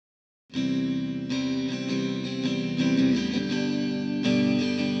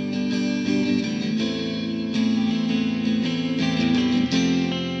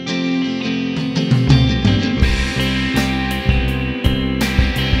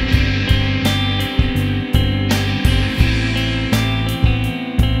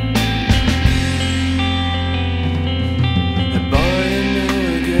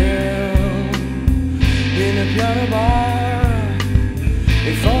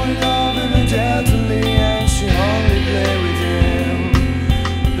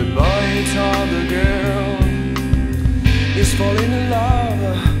falling in love,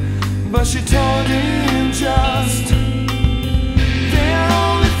 but she told him just they're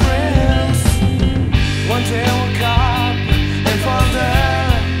only friends. One day I woke up and found her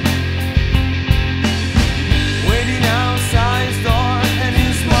waiting outside his door, and he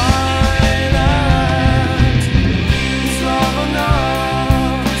smiled. His love or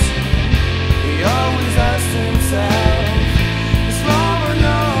not, he always asked himself. His love or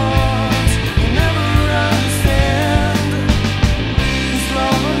not, he never understand. His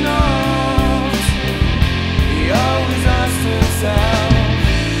love or not, he always asked himself.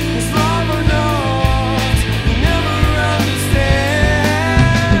 His love or not, he never understand.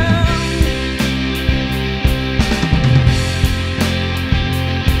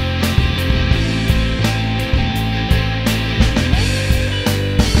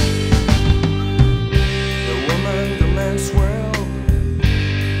 The woman, the man's world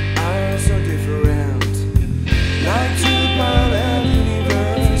are so different. Like two parallel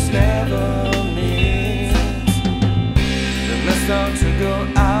universes never meet. The mess out to go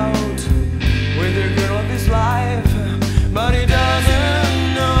out